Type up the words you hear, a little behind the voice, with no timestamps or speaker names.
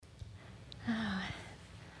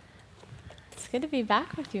good to be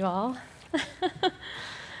back with you all. It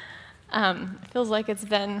feels like it's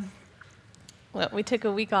been, we took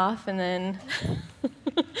a week off and then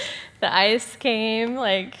the ice came,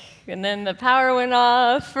 and then the power went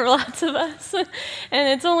off for lots of us. And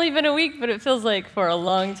it's only been a week, but it feels like for a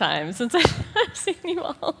long time since I've seen you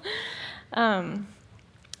all.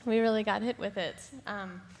 We really got hit with it.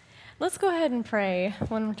 Let's go ahead and pray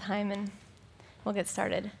one more time and we'll get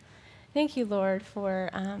started. Thank you, Lord, for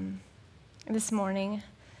this morning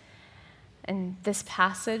and this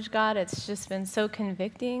passage, God. It's just been so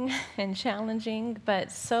convicting and challenging,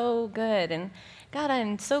 but so good. And God,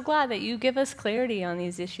 I'm so glad that you give us clarity on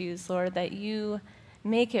these issues, Lord, that you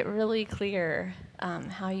make it really clear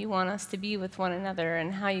how you want us to be with one another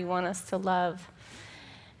and how you want us to love.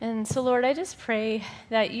 And so, Lord, I just pray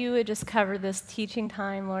that you would just cover this teaching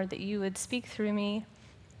time, Lord, that you would speak through me,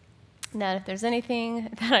 that if there's anything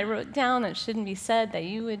that I wrote down that shouldn't be said, that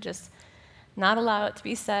you would just not allow it to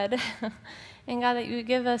be said. And God, that you would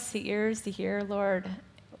give us the ears to hear, Lord,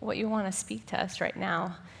 what you want to speak to us right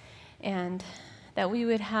now. And that we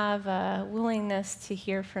would have a willingness to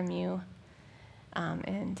hear from you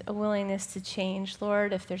and a willingness to change,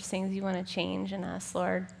 Lord, if there's things you want to change in us,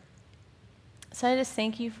 Lord. So I just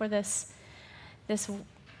thank you for this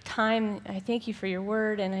time. I thank you for your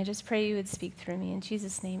word, and I just pray you would speak through me. In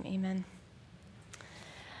Jesus' name, amen.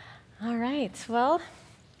 All right, well,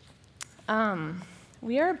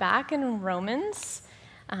 we are back in Romans.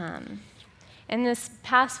 In this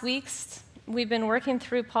past weeks, we've been working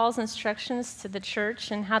through Paul's instructions to the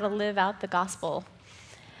church and how to live out the gospel.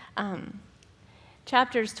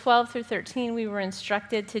 Chapters 12 through 13, we were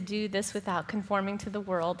instructed to do this without conforming to the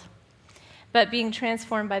world, but being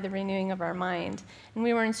transformed by the renewing of our mind. And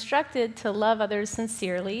we were instructed to love others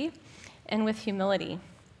sincerely and with humility,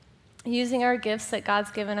 using our gifts that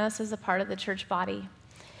God's given us as a part of the church body.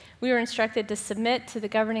 We were instructed to submit to the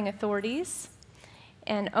governing authorities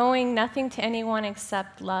and owing nothing to anyone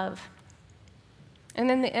except love. And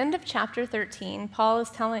then the end of chapter 13, Paul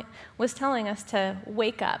was telling us to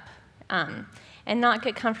wake up and not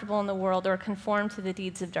get comfortable in the world or conform to the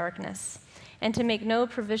deeds of darkness, and to make no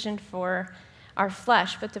provision for our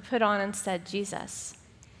flesh, but to put on instead Jesus.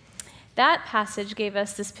 That passage gave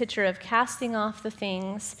us this picture of casting off the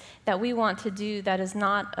things that we want to do that is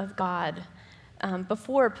not of God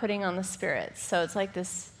before putting on the Spirit. So it's like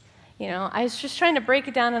this, I was just trying to break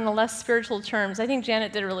it down in the less spiritual terms. I think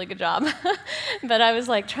Janet did a really good job, but I was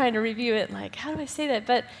trying to review it, how do I say that?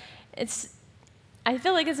 But I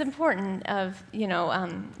feel like it's important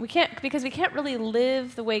we can't really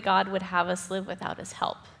live the way God would have us live without his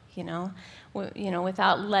help,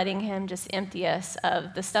 without letting him just empty us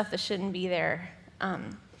of the stuff that shouldn't be there.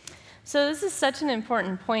 So this is such an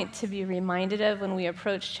important point to be reminded of when we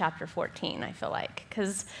approach chapter 14, I feel like,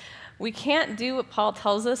 because we can't do what Paul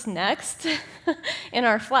tells us next in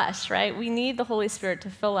our flesh, right? We need the Holy Spirit to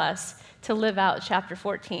fill us to live out chapter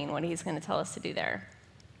 14, what he's going to tell us to do there.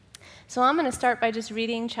 So I'm going to start by just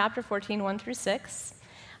reading chapter 14, 1 through 6.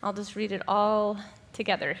 I'll just read it all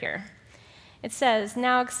together here. It says,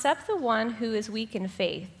 "Now accept the one who is weak in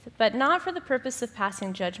faith, but not for the purpose of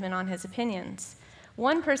passing judgment on his opinions.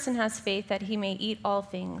 One person has faith that he may eat all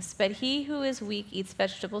things, but he who is weak eats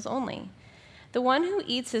vegetables only. The one who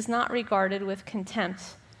eats is not regarded with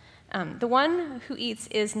contempt. The one who eats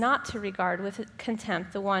is not to regard with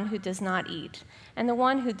contempt the one who does not eat, and the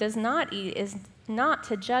one who does not eat is not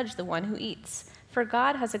to judge the one who eats, for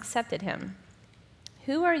God has accepted him.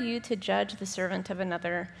 Who are you to judge the servant of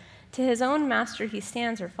another? To his own master he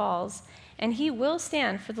stands or falls, and he will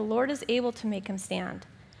stand, for the Lord is able to make him stand.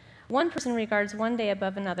 One person regards one day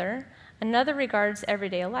above another, another regards every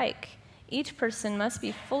day alike. Each person must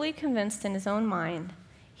be fully convinced in his own mind.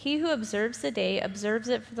 He who observes the day observes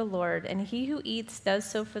it for the Lord, and he who eats does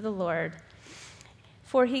so for the Lord.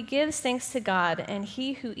 For he gives thanks to God, and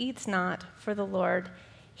he who eats not for the Lord,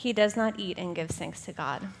 he does not eat and gives thanks to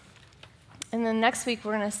God." And then next week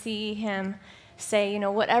we're going to see him say,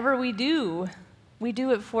 whatever we do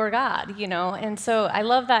it for God, And so I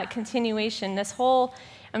love that continuation.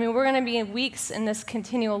 We're going to be in weeks in this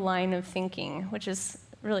continual line of thinking, which is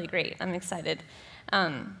really great. I'm excited.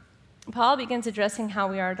 Paul begins addressing how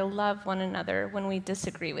we are to love one another when we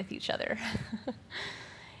disagree with each other.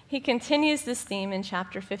 He continues this theme in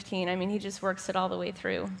chapter 15. He just works it all the way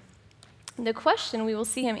through. The question we will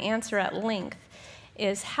see him answer at length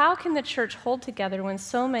is, how can the church hold together when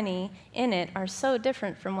so many in it are so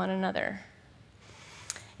different from one another?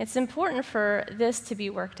 It's important for this to be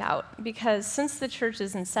worked out because since the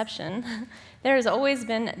church's inception, there has always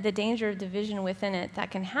been the danger of division within it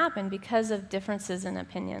that can happen because of differences in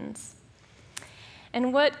opinions.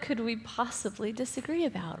 And what could we possibly disagree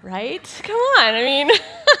about, right? Come on, I mean,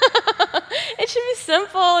 it should be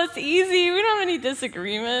simple, it's easy, we don't have any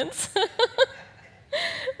disagreements.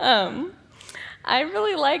 I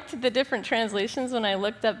really liked the different translations when I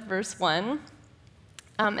looked up verse 1.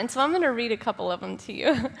 And so I'm going to read a couple of them to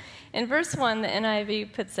you. In verse 1, the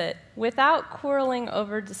NIV puts it, without quarreling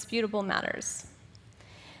over disputable matters.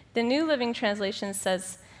 The New Living Translation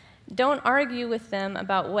says, don't argue with them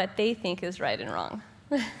about what they think is right and wrong.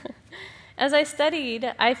 As I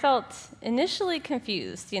studied, I felt initially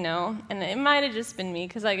confused, and it might have just been me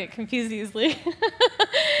because I get confused easily.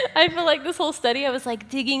 I feel like this whole study, I was like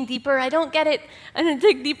digging deeper. I don't get it. I'm going to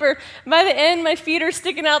dig deeper. By the end, my feet are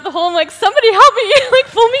sticking out the hole. I'm like, somebody help me,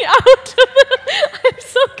 pull me out. I'm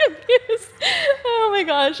so confused. Oh my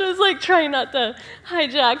gosh, I was like trying not to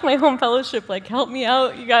hijack my home fellowship, help me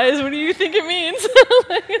out, you guys. What do you think it means?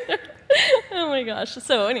 Oh my gosh.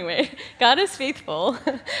 So anyway, God is faithful.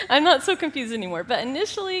 I'm not so confused anymore. But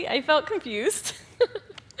initially, I felt confused.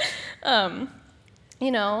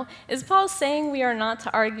 Is Paul saying we are not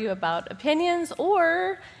to argue about opinions,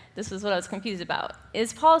 or, this is what I was confused about,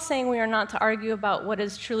 is Paul saying we are not to argue about what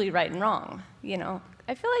is truly right and wrong? I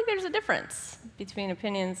feel like there's a difference between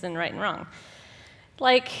opinions and right and wrong.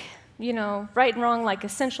 Right and wrong, like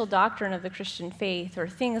essential doctrine of the Christian faith, or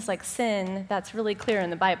things like sin, that's really clear in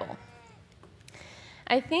the Bible.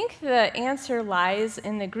 I think the answer lies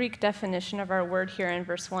in the Greek definition of our word here in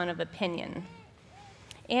verse 1 of opinion.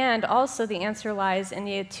 And also the answer lies in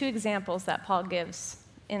the two examples that Paul gives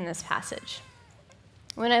in this passage.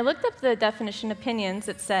 When I looked up the definition opinions,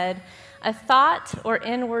 it said, a thought or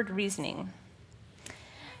inward reasoning.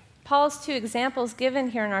 Paul's two examples given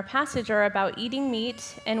here in our passage are about eating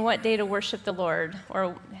meat and what day to worship the Lord,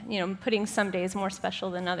 or putting some days more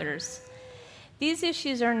special than others. These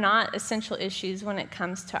issues are not essential issues when it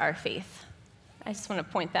comes to our faith. I just want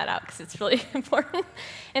to point that out because it's really important.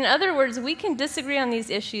 In other words, we can disagree on these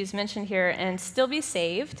issues mentioned here and still be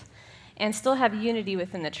saved and still have unity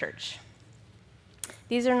within the church.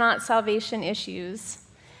 These are not salvation issues.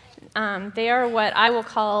 They are what I will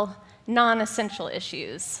call non-essential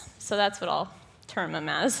issues. So that's what I'll term them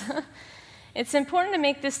as. It's important to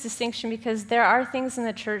make this distinction because there are things in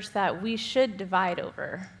the church that we should divide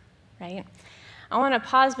over, right? I want to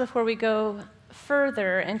pause before we go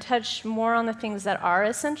further and touch more on the things that are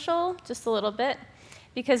essential, just a little bit,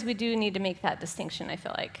 because we do need to make that distinction, I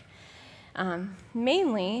feel like.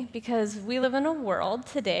 Mainly because we live in a world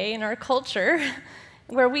today, in our culture,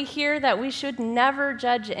 where we hear that we should never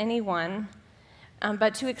judge anyone,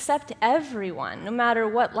 but to accept everyone, no matter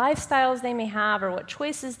what lifestyles they may have or what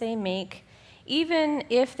choices they make, even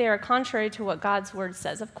if they are contrary to what God's word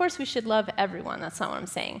says. Of course, we should love everyone. That's not what I'm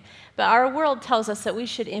saying. But our world tells us that we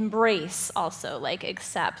should embrace also,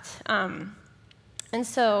 accept. And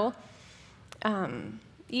so,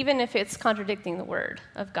 even if it's contradicting the word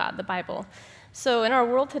of God, the Bible. So in our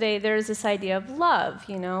world today, there's this idea of love,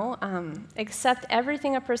 accept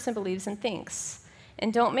everything a person believes and thinks.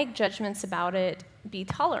 And don't make judgments about it. Be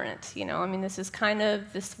tolerant, this is kind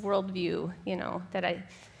of this worldview, that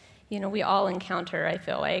we all encounter, I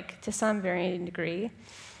feel like, to some varying degree.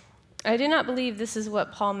 I do not believe this is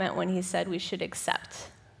what Paul meant when he said we should accept,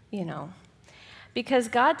 because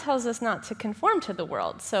God tells us not to conform to the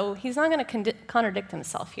world, so he's not going to contradict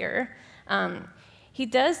himself here. He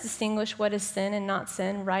does distinguish what is sin and not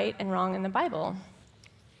sin, right and wrong in the Bible.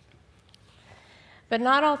 But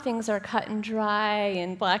not all things are cut and dry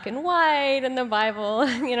and black and white in the Bible,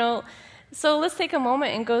 So let's take a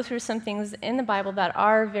moment and go through some things in the Bible that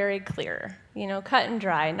are very clear, cut and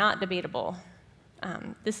dry, not debatable.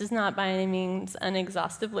 This is not by any means an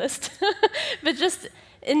exhaustive list, but just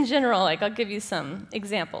in general, I'll give you some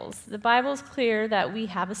examples. The Bible's clear that we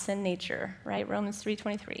have a sin nature, right? Romans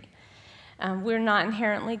 3:23. We're not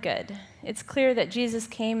inherently good. It's clear that Jesus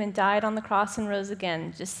came and died on the cross and rose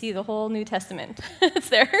again. Just see the whole New Testament. It's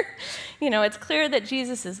there. It's clear that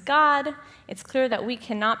Jesus is God. It's clear that we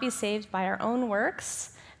cannot be saved by our own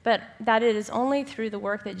works, but that it is only through the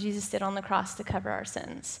work that Jesus did on the cross to cover our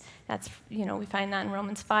sins. That's, we find that in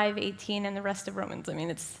Romans 5:18 and the rest of Romans.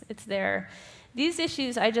 It's there. These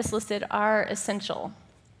issues I just listed are essential,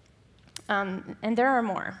 and there are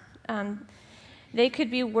more. They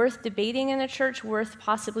could be worth debating in a church, worth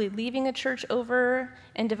possibly leaving a church over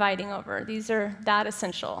and dividing over. These are that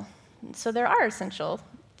essential. So there are essential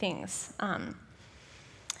things.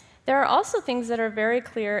 There are also things that are very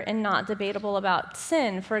clear and not debatable about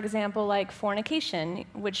sin. For example, like fornication,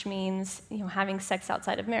 which means having sex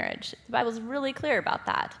outside of marriage. The Bible's really clear about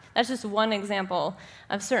that. That's just one example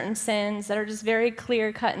of certain sins that are just very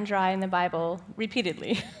clear, cut and dry in the Bible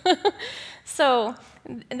repeatedly. So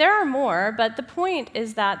there are more, but the point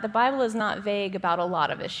is that the Bible is not vague about a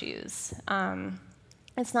lot of issues.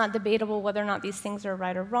 It's not debatable whether or not these things are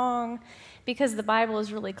right or wrong, because the Bible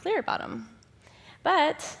is really clear about them.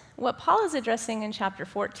 But what Paul is addressing in chapter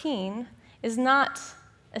 14 is not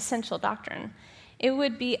essential doctrine. It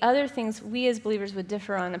would be other things we as believers would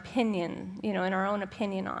differ on opinion, in our own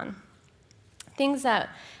opinion on. Things that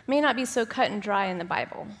may not be so cut and dry in the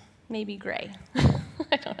Bible, maybe gray.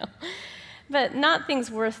 I don't know. But not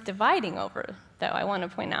things worth dividing over, though, I want to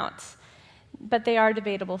point out. But they are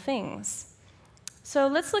debatable things. So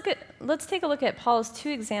let's take a look at Paul's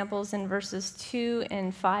two examples in verses 2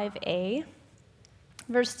 and 5a.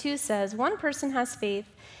 Verse 2 says, "One person has faith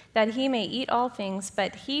that he may eat all things,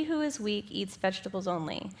 but he who is weak eats vegetables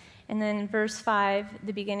only." And then verse 5,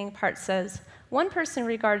 the beginning part says, "One person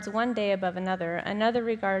regards one day above another, another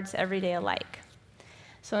regards every day alike."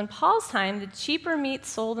 So in Paul's time, the cheaper meat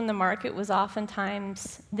sold in the market was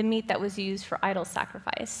oftentimes the meat that was used for idol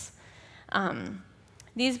sacrifice.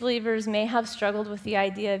 These believers may have struggled with the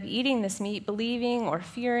idea of eating this meat, believing or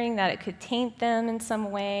fearing that it could taint them in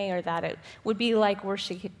some way, or that it would be like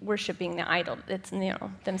worshiping the idol,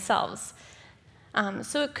 themselves.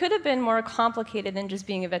 So it could have been more complicated than just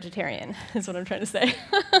being a vegetarian, is what I'm trying to say.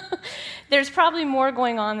 There's probably more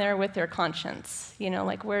going on there with their conscience,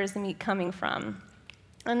 like where is the meat coming from?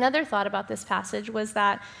 Another thought about this passage was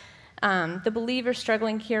that the believers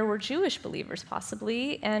struggling here were Jewish believers,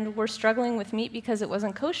 possibly, and were struggling with meat because it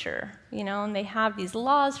wasn't kosher, and they have these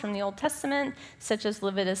laws from the Old Testament, such as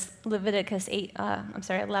Leviticus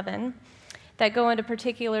 11, that go into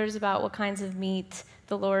particulars about what kinds of meat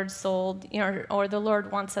the Lord sold, or the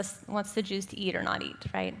Lord wants the Jews to eat or not eat,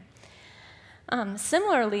 right?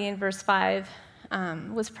 Similarly, in verse 5,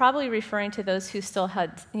 was probably referring to those who still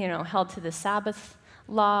had, held to the Sabbath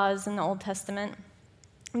laws in the Old Testament.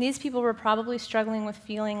 These people were probably struggling with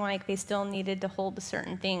feeling like they still needed to hold to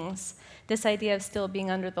certain things, this idea of still being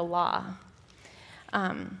under the law.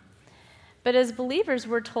 But as believers,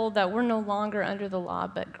 we're told that we're no longer under the law,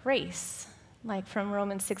 but grace, like from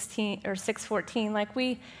Romans 6:14. Like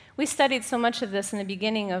we studied so much of this in the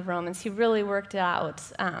beginning of Romans. He really worked it out.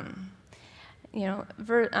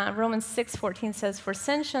 Romans 6:14 says, "For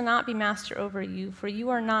sin shall not be master over you, for you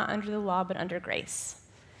are not under the law, but under grace."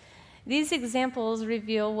 These examples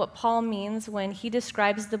reveal what Paul means when he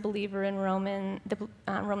describes the believer in Romans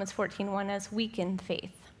 14:1 as weak in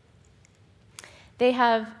faith. They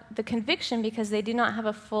have the conviction because they do not have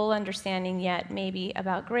a full understanding yet, maybe,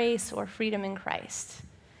 about grace or freedom in Christ.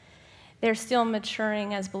 They're still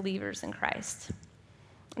maturing as believers in Christ.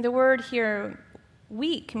 The word here,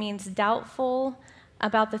 weak, means doubtful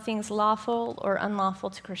about the things lawful or unlawful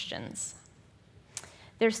to Christians.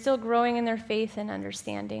 They're still growing in their faith and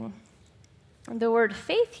understanding. The word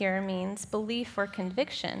faith here means belief or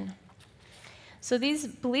conviction. So these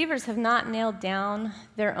believers have not nailed down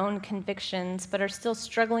their own convictions, but are still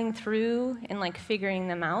struggling through and figuring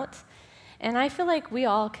them out. And I feel like we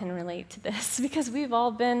all can relate to this because we've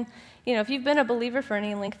all been, if you've been a believer for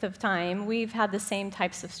any length of time, we've had the same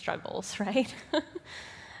types of struggles, right?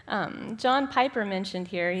 John Piper mentioned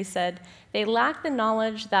here, he said, they lack the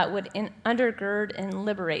knowledge that would undergird and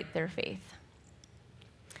liberate their faith.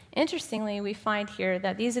 Interestingly, we find here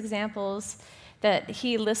that these examples that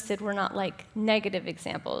he listed were not negative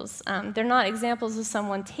examples. They're not examples of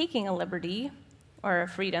someone taking a liberty or a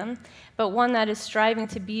freedom, but one that is striving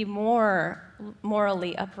to be more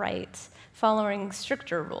morally upright, following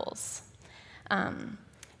stricter rules.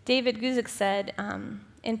 David Guzik said,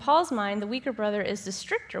 in Paul's mind, the weaker brother is the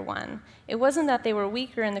stricter one. It wasn't that they were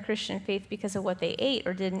weaker in the Christian faith because of what they ate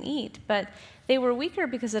or didn't eat, but they were weaker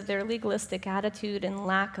because of their legalistic attitude and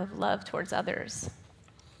lack of love towards others.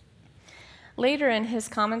 Later in his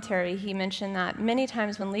commentary, he mentioned that many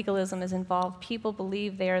times when legalism is involved, people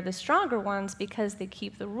believe they are the stronger ones because they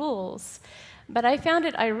keep the rules. But I found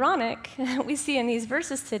it ironic, we see in these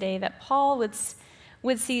verses today, that Paul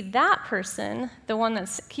would see that person, the one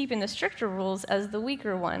that's keeping the stricter rules, as the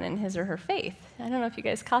weaker one in his or her faith. I don't know if you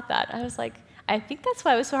guys caught that. I was like, I think that's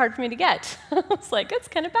why it was so hard for me to get. I was like, it's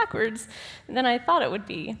kind of backwards than I thought it would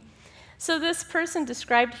be. So this person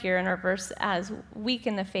described here in our verse as weak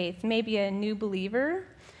in the faith may be a new believer,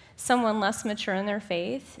 someone less mature in their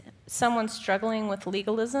faith, someone struggling with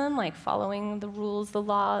legalism, like following the rules, the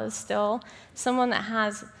laws still, someone that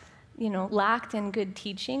has, lacked in good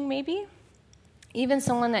teaching maybe. even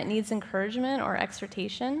someone that needs encouragement or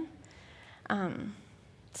exhortation.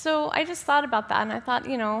 So I just thought about that, and I thought,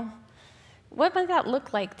 what might that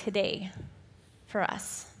look like today for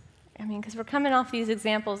us? I mean, because we're coming off these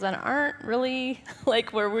examples that aren't really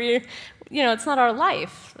like where we're, it's not our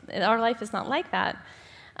life. Our life is not like that.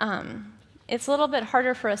 It's a little bit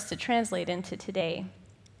harder for us to translate into today.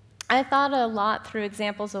 I thought a lot through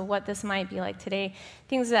examples of what this might be like today,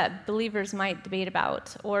 things that believers might debate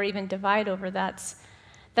about or even divide over that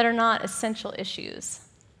are not essential issues.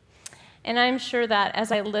 And I'm sure that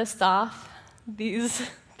as I list off these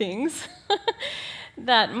things,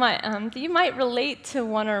 that you might relate to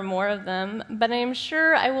one or more of them, but I'm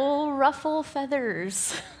sure I will ruffle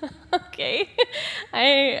feathers. Okay?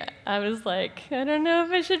 I was like, I don't know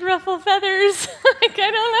if I should ruffle feathers. I don't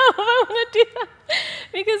know if I want to do that.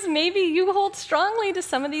 Because maybe you hold strongly to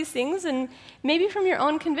some of these things, and maybe from your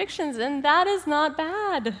own convictions, and that is not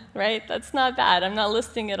bad, right? That's not bad. I'm not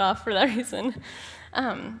listing it off for that reason.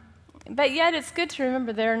 But yet it's good to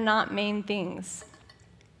remember they're not main things.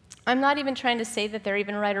 I'm not even trying to say that they're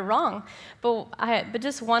even right or wrong, but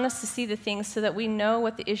just want us to see the things so that we know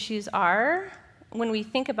what the issues are when we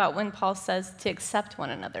think about when Paul says to accept one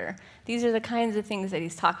another. These are the kinds of things that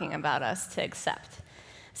he's talking about us to accept.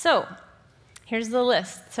 So here's the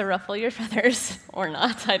list to ruffle your feathers, or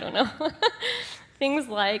not, I don't know. Things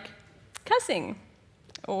like cussing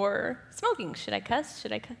or smoking. Should I cuss?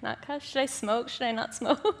 Should I not cuss? Should I smoke? Should I not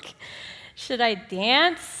smoke? Should I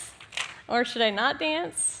dance or should I not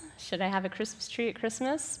dance? Should I have a Christmas tree at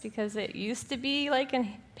Christmas because it used to be like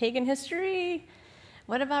in pagan history?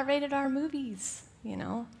 What about rated R movies?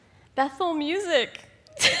 Bethel music.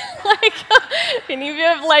 Like, any of you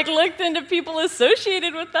have looked into people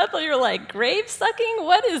associated with Bethel? You're like, grave sucking?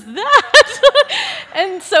 What is that?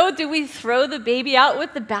 And so, do we throw the baby out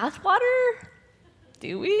with the bathwater?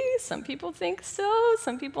 Do we? Some people think so.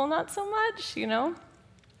 Some people not so much.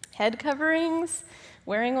 Head coverings,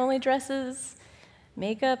 wearing only dresses,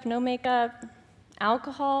 makeup, no makeup,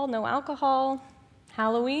 alcohol, no alcohol,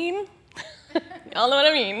 Halloween. Y'all know what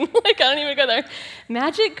I mean. I don't even go there.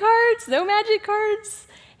 Magic cards, no magic cards,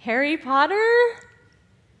 Harry Potter.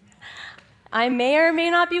 I may or may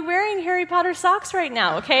not be wearing Harry Potter socks right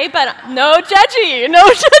now, okay? But no judgy, no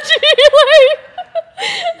judgy.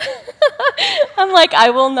 I'm like, I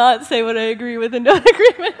will not say what I agree with and don't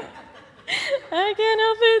agree with. I can't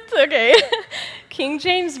help it. Okay. King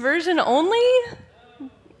James Version only?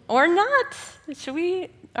 Or not?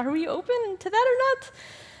 Are we open to that or not?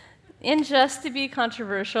 And just to be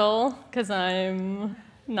controversial, because I'm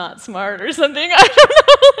not smart or something, I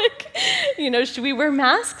don't know. Should we wear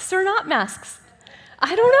masks or not masks?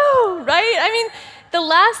 I don't know, right? I mean, the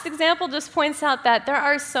last example just points out that there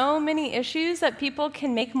are so many issues that people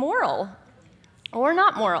can make moral or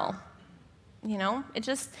not moral.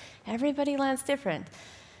 Everybody lands different.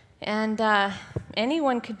 And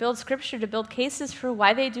anyone could build scripture to build cases for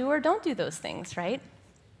why they do or don't do those things, right?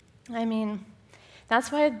 I mean, that's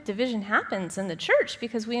why division happens in the church,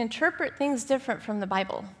 because we interpret things different from the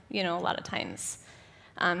Bible, a lot of times.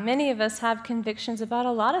 Many of us have convictions about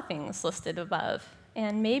a lot of things listed above,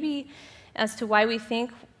 and maybe as to why we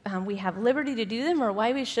think we have liberty to do them or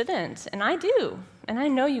why we shouldn't. And I do, and I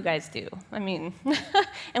know you guys do. I mean,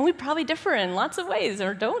 and we probably differ in lots of ways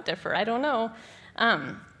or don't differ, I don't know.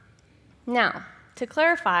 Now, to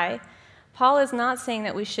clarify, Paul is not saying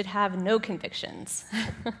that we should have no convictions.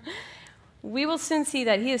 We will soon see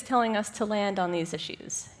that he is telling us to land on these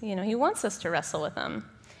issues. He wants us to wrestle with them.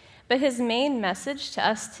 But his main message to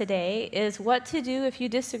us today is what to do if you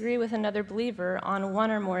disagree with another believer on one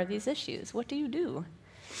or more of these issues. What do you do?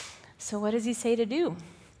 So what does he say to do?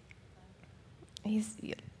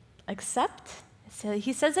 Accept. So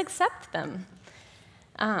he says accept them.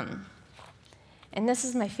 And this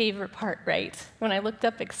is my favorite part, right? When I looked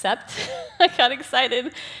up accept, I got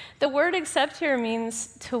excited. The word accept here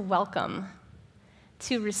means to welcome,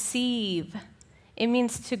 to receive. It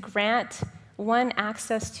means to grant one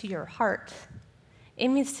access to your heart. It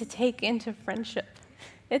means to take into friendship.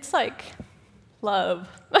 It's like love.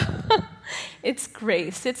 It's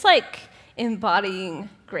grace. It's like embodying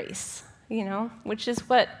grace, which is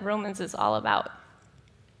what Romans is all about.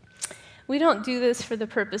 We don't do this for the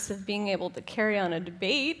purpose of being able to carry on a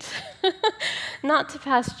debate, not to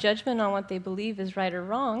pass judgment on what they believe is right or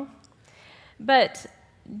wrong. But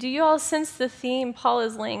do you all sense the theme Paul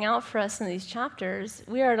is laying out for us in these chapters?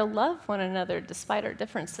 We are to love one another despite our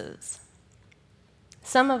differences.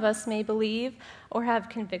 Some of us may believe or have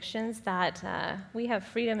convictions that we have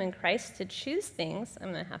freedom in Christ to choose things.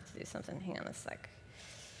 I'm going to have to do something. Hang on a sec.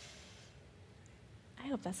 I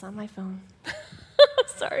hope that's not my phone.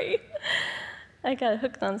 Sorry. I got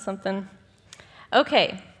hooked on something.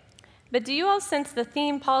 Okay, but do you all sense the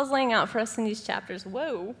theme Paul's laying out for us in these chapters?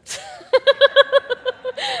 Whoa.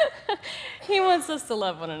 He wants us to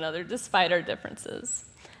love one another despite our differences.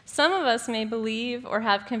 Some of us may believe or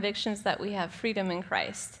have convictions that we have freedom in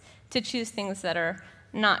Christ to choose things that are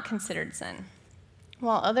not considered sin,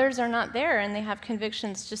 while others are not there and they have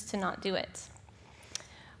convictions just to not do it.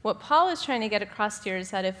 What Paul is trying to get across here is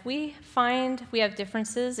that if we find we have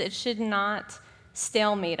differences, it should not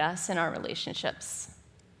stalemate us in our relationships.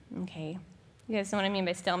 Okay? You guys know what I mean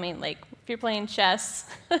by stalemate? Like, if you're playing chess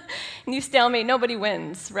and you stalemate, nobody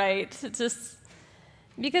wins, right? It's just,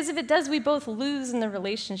 because if it does, we both lose in the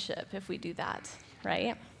relationship if we do that,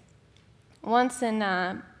 right? Once in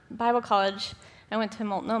Bible college, I went to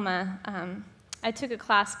Multnomah. I took a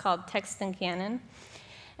class called Text and Canon,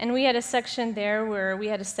 and we had a section there where we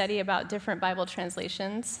had to study about different Bible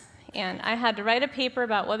translations, and I had to write a paper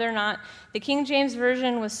about whether or not the King James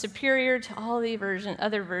Version was superior to all the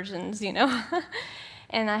other versions, you know,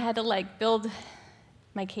 and I had to build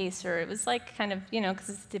my case, or it was kind of, because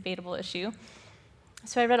it's a debatable issue.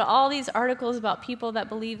 So I read all these articles about people that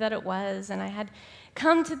believe that it was, and I had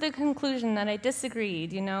come to the conclusion that I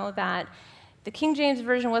disagreed, that the King James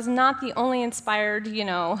Version was not the only inspired,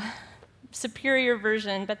 superior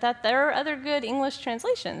version, but that there are other good English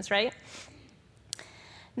translations, right?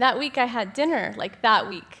 That week I had dinner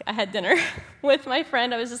with my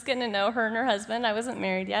friend. I was just getting to know her and her husband. I wasn't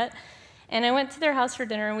married yet. And I went to their house for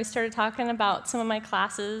dinner, and we started talking about some of my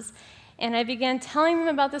classes. And I began telling them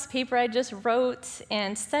about this paper I just wrote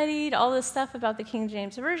and studied all this stuff about the King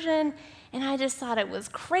James Version. And I just thought it was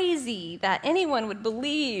crazy that anyone would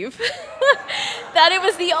believe that it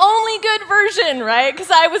was the only good version, right? Because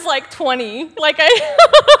I was 20.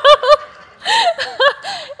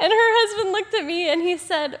 And her husband looked at me and he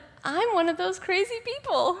said, "I'm one of those crazy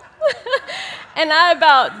people." And I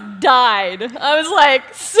about died. I was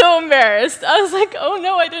so embarrassed. I was "Oh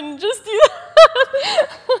no, I didn't just do that."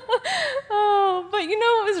 Oh, but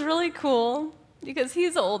it was really cool because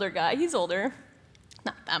he's an older guy. He's older.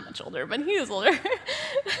 Not that much older, but he was older.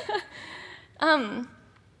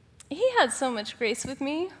 He had so much grace with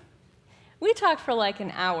me. We talked for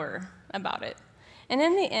an hour about it. And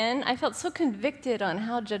in the end, I felt so convicted on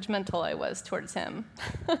how judgmental I was towards him.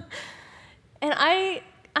 And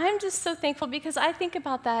I'm just so thankful because I think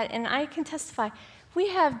about that and I can testify. We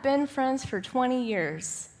have been friends for 20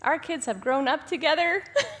 years. Our kids have grown up together.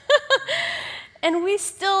 And we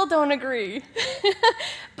still don't agree.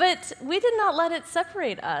 But we did not let it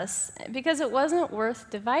separate us because it wasn't worth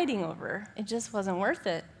dividing over. It just wasn't worth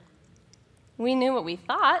it. We knew what we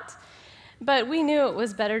thought, but we knew it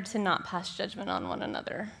was better to not pass judgment on one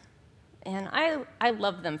another. And I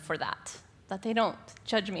love them for that they don't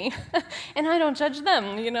judge me. And I don't judge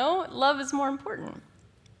them, Love is more important.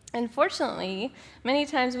 Unfortunately, many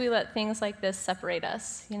times we let things like this separate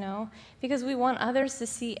us, because we want others to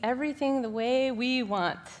see everything the way we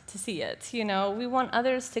want to see it, We want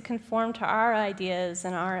others to conform to our ideas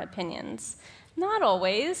and our opinions. Not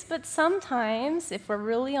always, but sometimes, if we're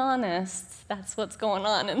really honest, that's what's going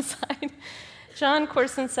on inside. John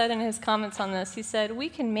Corson said in his comments on this, he said, "We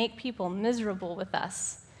can make people miserable with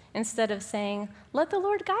us instead of saying, 'Let the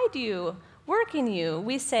Lord guide you, work in you.'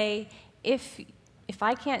 We say, if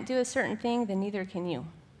I can't do a certain thing, then neither can you."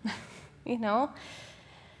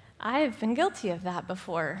 I've been guilty of that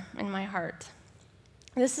before in my heart.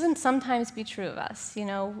 This can sometimes be true of us,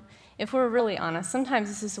 if we're really honest. Sometimes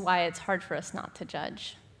this is why it's hard for us not to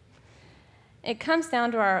judge. It comes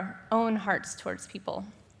down to our own hearts towards people.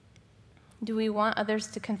 Do we want others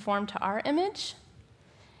to conform to our image?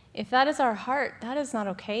 If that is our heart, that is not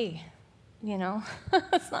okay,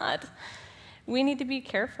 It's not. We need to be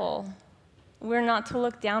careful. We're not to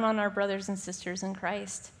look down on our brothers and sisters in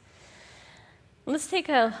Christ. Let's take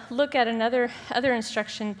a look at other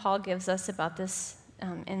instruction Paul gives us about this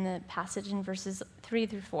in the passage in verses 3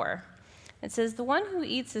 through 4. It says, "The one who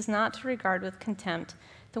eats is not to regard with contempt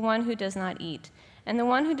the one who does not eat, and the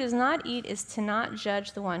one who does not eat is to not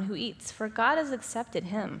judge the one who eats, for God has accepted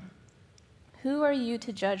him. Who are you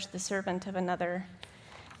to judge the servant of another?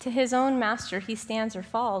 To his own master he stands or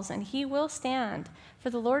falls, and he will stand, for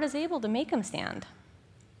the Lord is able to make him stand."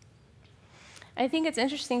 I think it's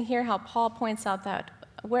interesting here how Paul points out that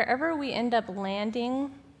wherever we end up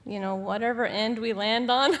landing, whatever end we land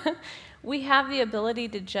on, we have the ability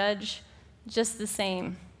to judge just the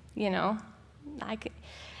same,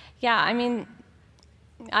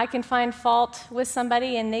 I can find fault with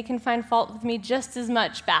somebody and they can find fault with me just as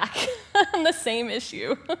much back on the same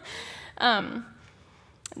issue.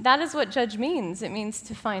 That is what judge means. It means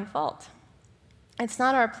to find fault. It's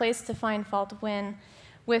not our place to find fault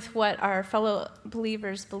with what our fellow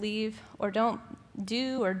believers believe or don't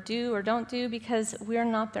do or don't do, because we're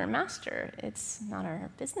not their master. It's not our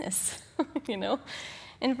business,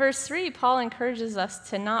 In verse 3, Paul encourages us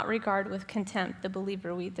to not regard with contempt the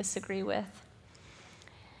believer we disagree with.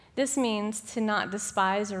 This means to not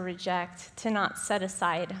despise or reject, to not set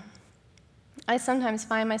aside. I sometimes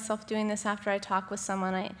find myself doing this after I talk with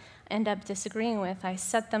someone I end up disagreeing with. I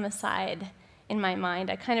set them aside in my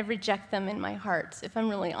mind. I kind of reject them in my heart. If I'm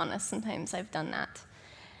really honest, sometimes I've done that.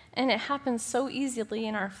 And it happens so easily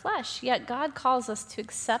in our flesh, yet God calls us to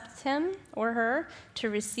accept him or her, to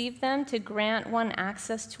receive them, to grant one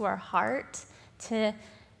access to our heart, to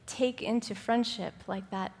take into friendship, like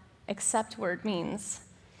that accept word means.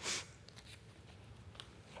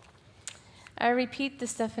 I repeat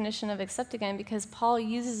this definition of accept again because Paul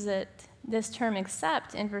uses this term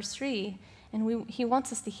accept in verse 3, and he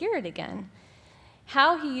wants us to hear it again.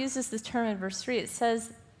 How he uses this term in verse 3,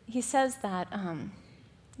 he says that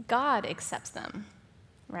God accepts them,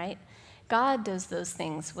 right? God does those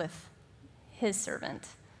things with his servant.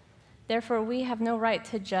 Therefore, we have no right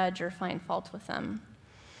to judge or find fault with them.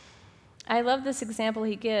 I love this example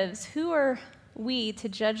he gives. Who are we to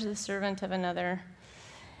judge the servant of another?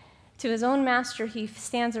 To his own master he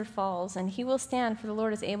stands or falls, and he will stand, for the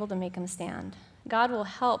Lord is able to make him stand. God will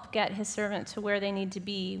help get his servant to where they need to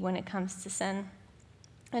be when it comes to sin,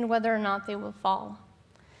 and whether or not they will fall.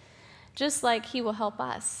 Just like he will help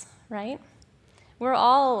us, right? We're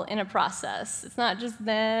all in a process. It's not just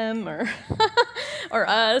them or or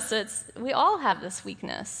us. We all have this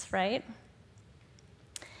weakness, right?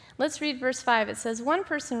 Let's read verse 5. It says, one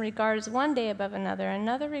person regards one day above another,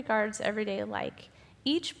 another regards every day alike.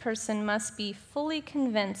 Each person must be fully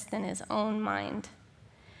convinced in his own mind.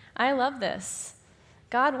 I love this.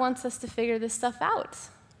 God wants us to figure this stuff out.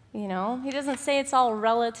 He doesn't say it's all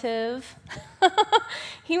relative.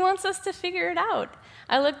 He wants us to figure it out.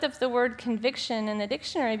 I looked up the word conviction in the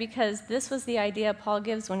dictionary because this was the idea Paul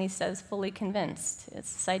gives when he says fully convinced.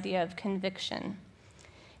 It's this idea of conviction.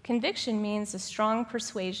 Conviction means a strong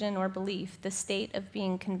persuasion or belief, the state of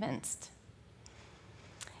being convinced.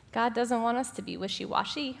 God doesn't want us to be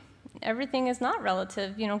wishy-washy. Everything is not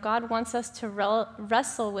relative. God wants us to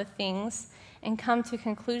wrestle with things and come to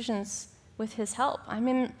conclusions with his help.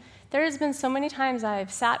 There has been so many times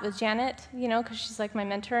I've sat with Janet, because she's like my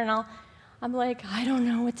mentor, and I'm like, I don't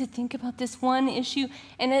know what to think about this one issue,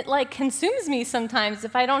 and it consumes me sometimes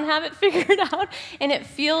if I don't have it figured out, and it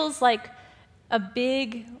feels like a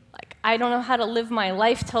big, I don't know how to live my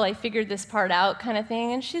life till I figure this part out kind of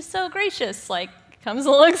thing, and she's so gracious, comes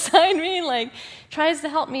alongside me, tries to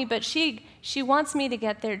help me, but she wants me to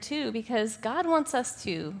get there too, because God wants us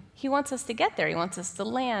to. He wants us to get there. He wants us to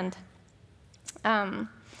land.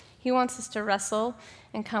 He wants us to wrestle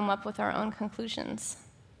and come up with our own conclusions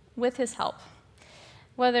with his help.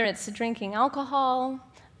 Whether it's drinking alcohol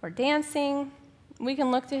or dancing, we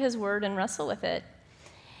can look to his word and wrestle with it.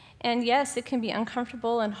 And yes, it can be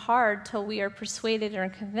uncomfortable and hard till we are persuaded or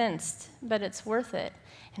convinced, but it's worth it.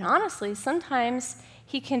 And honestly, sometimes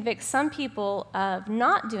he convicts some people of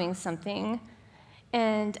not doing something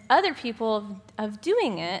and other people of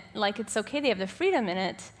doing it, like it's okay, they have the freedom in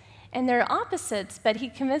it, and they're opposites, but he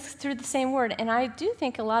convicts through the same word. And I do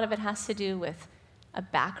think a lot of it has to do with a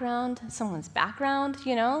background, someone's background,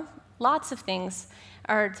 Lots of things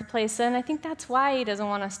are to place, and I think that's why he doesn't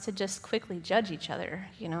want us to just quickly judge each other,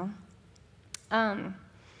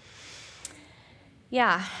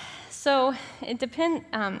 So it depends.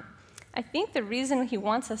 I think the reason he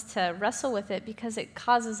wants us to wrestle with it because it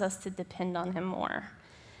causes us to depend on him more.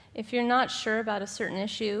 If you're not sure about a certain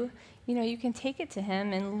issue, you can take it to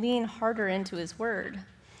him and lean harder into his word.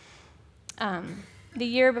 The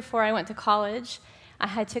year before I went to college,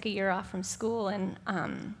 I took a year off from school, and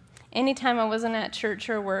anytime I wasn't at church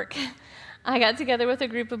or work, I got together with a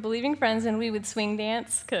group of believing friends, and we would swing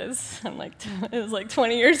dance, because it was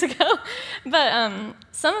 20 years ago. But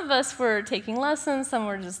some of us were taking lessons, some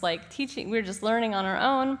were just teaching, we were just learning on our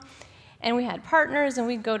own. And we had partners, and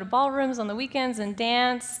we'd go to ballrooms on the weekends and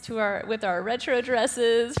dance with our retro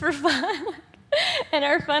dresses for fun, and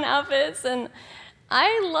our fun outfits, and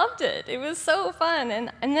I loved it. It was so fun.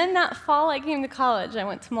 And then that fall I came to college, I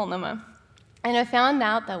went to Multnomah. And I found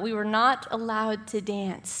out that we were not allowed to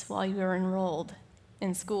dance while you were enrolled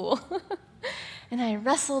in school. And I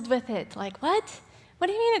wrestled with it, what? What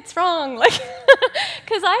do you mean it's wrong?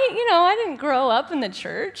 Because I didn't grow up in the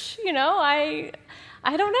church,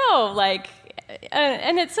 I don't know,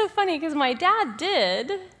 and it's so funny because my dad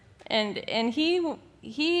did, and he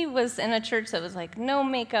he was in a church that was like, no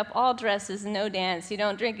makeup, all dresses, no dance, you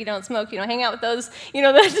don't drink, you don't smoke, you don't hang out with those,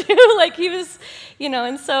 that do. Like he was,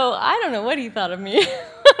 and so I don't know what he thought of me.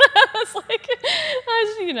 I was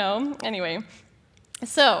like, anyway.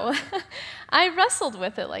 So I wrestled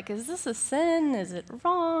with it, like, is this a sin? Is it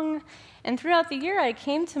wrong? And throughout the year, I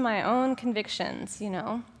came to my own convictions,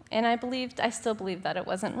 and I still believed that it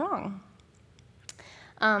wasn't wrong.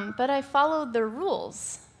 But I followed the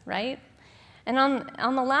rules, right? And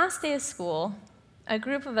on the last day of school, a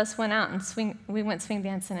group of us went out and we went swing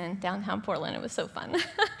dancing in downtown Portland. It was so fun.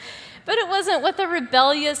 But it wasn't with a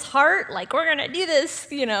rebellious heart, like, we're going to do this,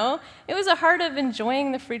 It was a heart of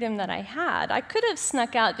enjoying the freedom that I had. I could have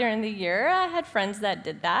snuck out during the year. I had friends that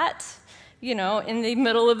did that, in the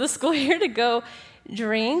middle of the school year to go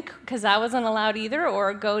drink, because I wasn't allowed either,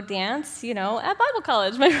 or go dance, at Bible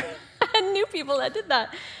college. I knew people that did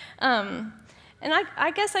that. And I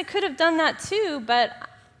guess I could have done that too, but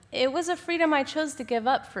it was a freedom I chose to give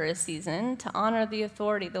up for a season to honor the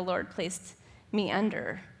authority the Lord placed me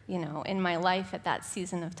under, in my life at that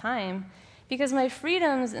season of time, because my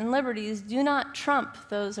freedoms and liberties do not trump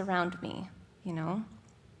those around me,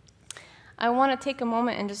 I want to take a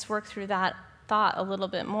moment and just work through that thought a little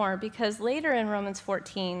bit more, because later in Romans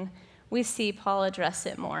 14, we see Paul address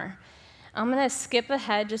it more. I'm going to skip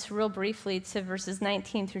ahead just real briefly to verses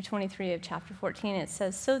 19 through 23 of chapter 14. It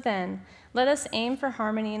says, "So then, let us aim for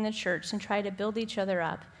harmony in the church and try to build each other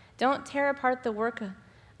up. Don't tear apart the work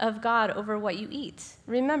of God over what you eat.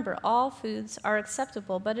 Remember, all foods are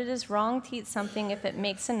acceptable, but it is wrong to eat something if it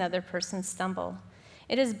makes another person stumble.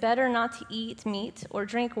 It is better not to eat meat or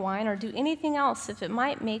drink wine or do anything else if it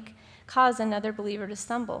might cause another believer to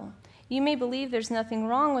stumble. You may believe there's nothing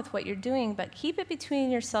wrong with what you're doing, but keep it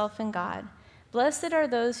between yourself and God. Blessed are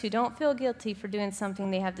those who don't feel guilty for doing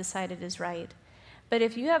something they have decided is right. But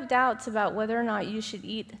if you have doubts about whether or not you should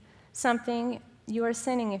eat something, you are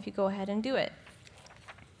sinning if you go ahead and do it.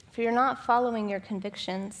 For you're not following your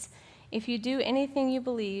convictions. If you do anything you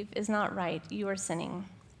believe is not right, you are sinning."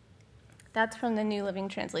 That's from the New Living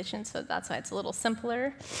Translation, so that's why it's a little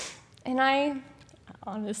simpler. And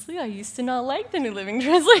honestly, I used to not like the New Living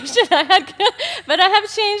Translation. But I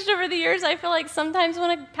have changed over the years. I feel like sometimes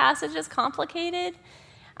when a passage is complicated,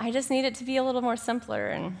 I just need it to be a little more simpler.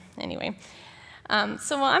 And anyway,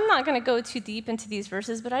 so I'm not going to go too deep into these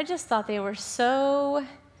verses, but I just thought they were so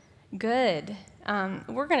good.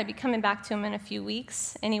 We're going to be coming back to them in a few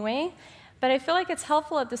weeks anyway, but I feel like it's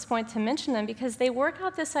helpful at this point to mention them because they work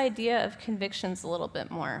out this idea of convictions a little bit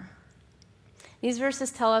more. These verses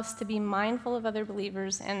tell us to be mindful of other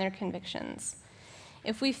believers and their convictions.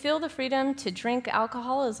 If we feel the freedom to drink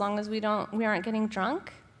alcohol as long as we aren't getting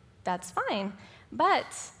drunk, that's fine.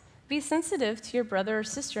 But be sensitive to your brother or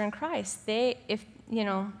sister in Christ. They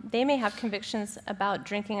may have convictions about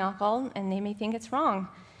drinking alcohol and they may think it's wrong.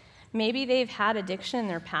 Maybe they've had addiction in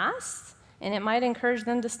their past, and it might encourage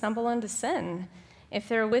them to stumble into sin if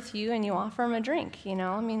they're with you and you offer them a drink,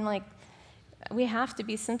 we have to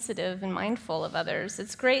be sensitive and mindful of others.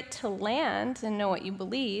 It's great to land and know what you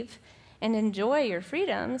believe and enjoy your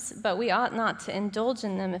freedoms, but we ought not to indulge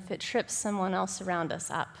in them if it trips someone else around us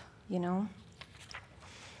up,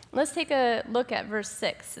 Let's take a look at verse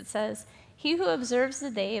 6. It says, "He who observes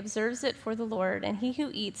the day observes it for the Lord, and he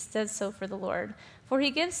who eats does so for the Lord. For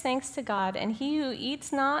he gives thanks to God, and he who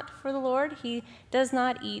eats not for the Lord, he does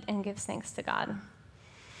not eat and gives thanks to God."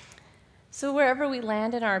 So wherever we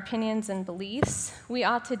land in our opinions and beliefs, we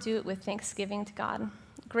ought to do it with thanksgiving to God,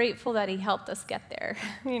 grateful that he helped us get there,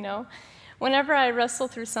 Whenever I wrestle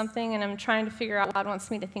through something and I'm trying to figure out what God wants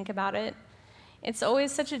me to think about it, it's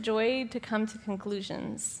always such a joy to come to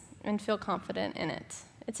conclusions and feel confident in it.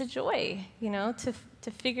 It's a joy, to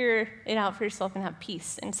figure it out for yourself and have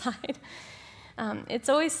peace inside. It's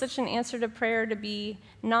always such an answer to prayer to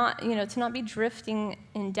not be drifting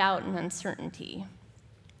in doubt and uncertainty.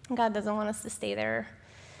 God doesn't want us to stay there.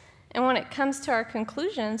 And when it comes to our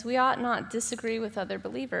conclusions, we ought not disagree with other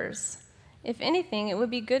believers. If anything, it would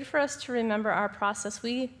be good for us to remember our process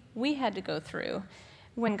we had to go through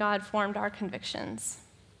when God formed our convictions.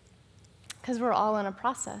 Because we're all in a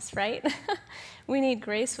process, right? We need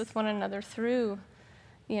grace with one another through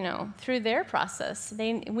their process.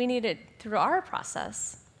 We need it through our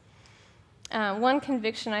process. One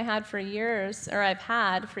conviction I've had for years,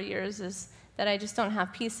 is that I just don't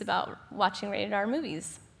have peace about watching rated R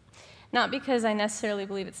movies. Not because I necessarily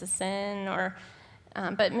believe it's a sin,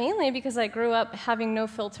 but mainly because I grew up having no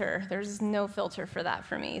filter. There's no filter for that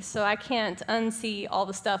for me. So I can't unsee all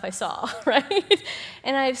the stuff I saw, right?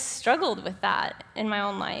 And I've struggled with that in my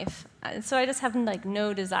own life. So I just have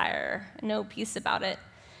no desire, no peace about it.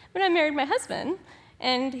 But I married my husband,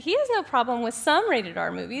 And he has no problem with some rated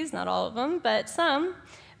R movies, not all of them, but some.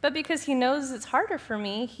 But because he knows it's harder for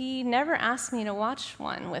me, he never asks me to watch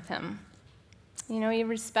one with him. He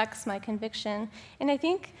respects my conviction. And I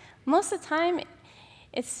think most of the time,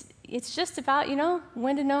 it's just about,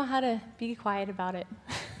 when to know how to be quiet about it.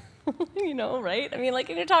 Right? I mean, like,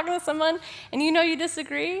 if you're talking to someone and you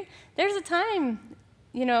disagree, there's a time,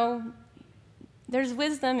 there's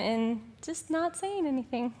wisdom in just not saying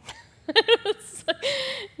anything. That's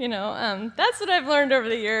what I've learned over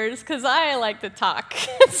the years, because I like to talk.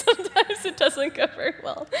 Sometimes it doesn't go very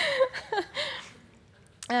well.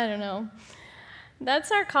 I don't know.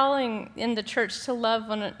 That's our calling in the church, to love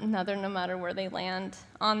one another no matter where they land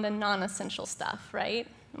on the non-essential stuff, right?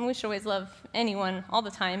 And we should always love anyone all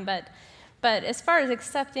the time, but as far as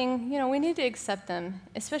accepting, we need to accept them,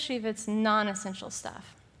 especially if it's non-essential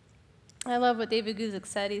stuff. I love what David Guzik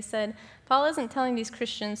said. He said, Paul isn't telling these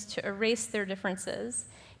Christians to erase their differences.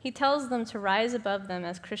 He tells them to rise above them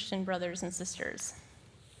as Christian brothers and sisters.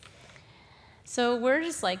 So we're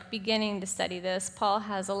just beginning to study this. Paul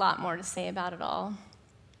has a lot more to say about it all.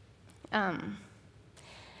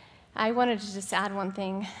 I wanted to just add one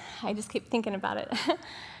thing. I just keep thinking about it.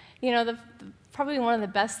 Probably one of the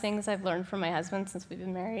best things I've learned from my husband since we've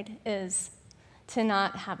been married is to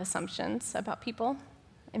not have assumptions about people.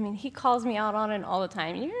 I mean, he calls me out on it all the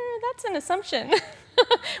time. That's an assumption.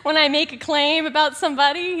 When I make a claim about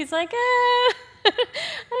somebody, he's like,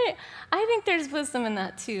 I think there's wisdom in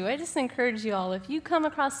that too. I just encourage you all, if you come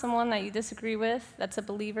across someone that you disagree with that's a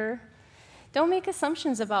believer, don't make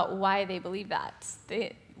assumptions about why they believe that.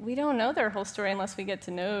 We don't know their whole story unless we get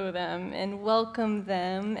to know them and welcome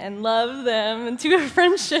them and love them into a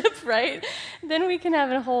friendship, right? Then we can have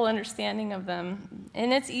a whole understanding of them.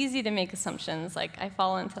 And it's easy to make assumptions. I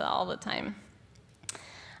fall into that all the time.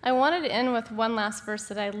 I wanted to end with one last verse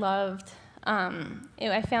that I loved.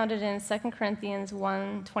 I found it in 2 Corinthians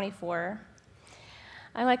 1:24.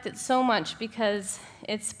 I liked it so much because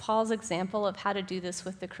it's Paul's example of how to do this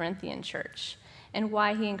with the Corinthian church and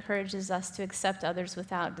why he encourages us to accept others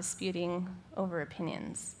without disputing over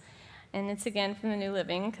opinions. And it's again from the New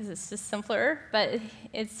Living because it's just simpler, but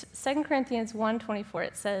it's 2 Corinthians 1:24.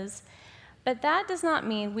 It says, "But that does not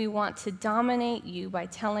mean we want to dominate you by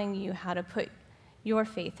telling you how to put your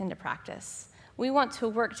faith into practice. We want to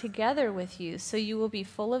work together with you so you will be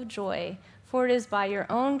full of joy, for it is by your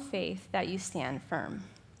own faith that you stand firm."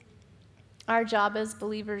 Our job as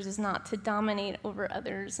believers is not to dominate over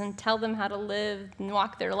others and tell them how to live and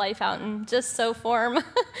walk their life out in just so form,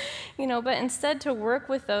 but instead to work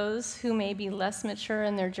with those who may be less mature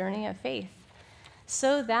in their journey of faith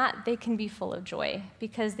so that they can be full of joy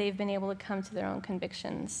because they've been able to come to their own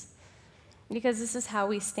convictions. Because this is how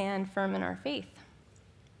we stand firm in our faith.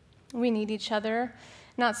 We need each other,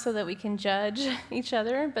 not so that we can judge each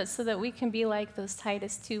other, but so that we can be like those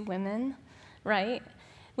Titus 2 women, right,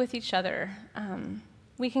 with each other.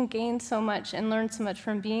 We can gain so much and learn so much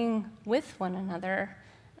from being with one another.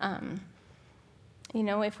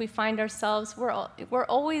 If we find ourselves, we're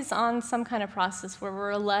always on some kind of process where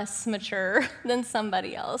we're less mature than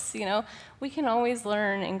somebody else. We can always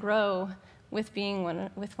learn and grow with being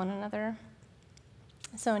with one another.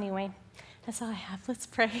 So anyway, that's all I have. Let's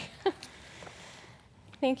pray.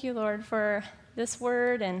 Thank you, Lord, for this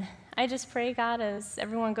word. And I just pray, God, as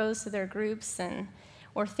everyone goes to their groups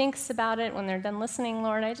or thinks about it when they're done listening,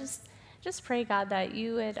 Lord, I just pray, God, that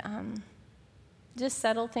you would just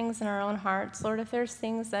settle things in our own hearts. Lord, if there's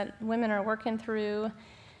things that women are working through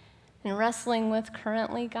and wrestling with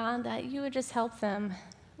currently, God, that you would just help them,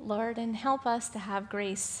 Lord, and help us to have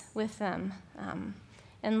grace with them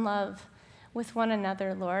and love with one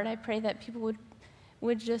another, Lord. I pray that people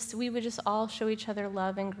we would just all show each other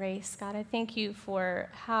love and grace. God, I thank you for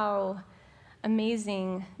how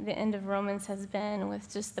amazing the end of Romans has been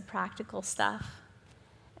with just the practical stuff.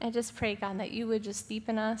 I just pray, God, that you would just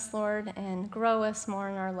deepen us, Lord, and grow us more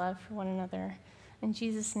in our love for one another. In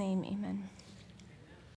Jesus' name, amen.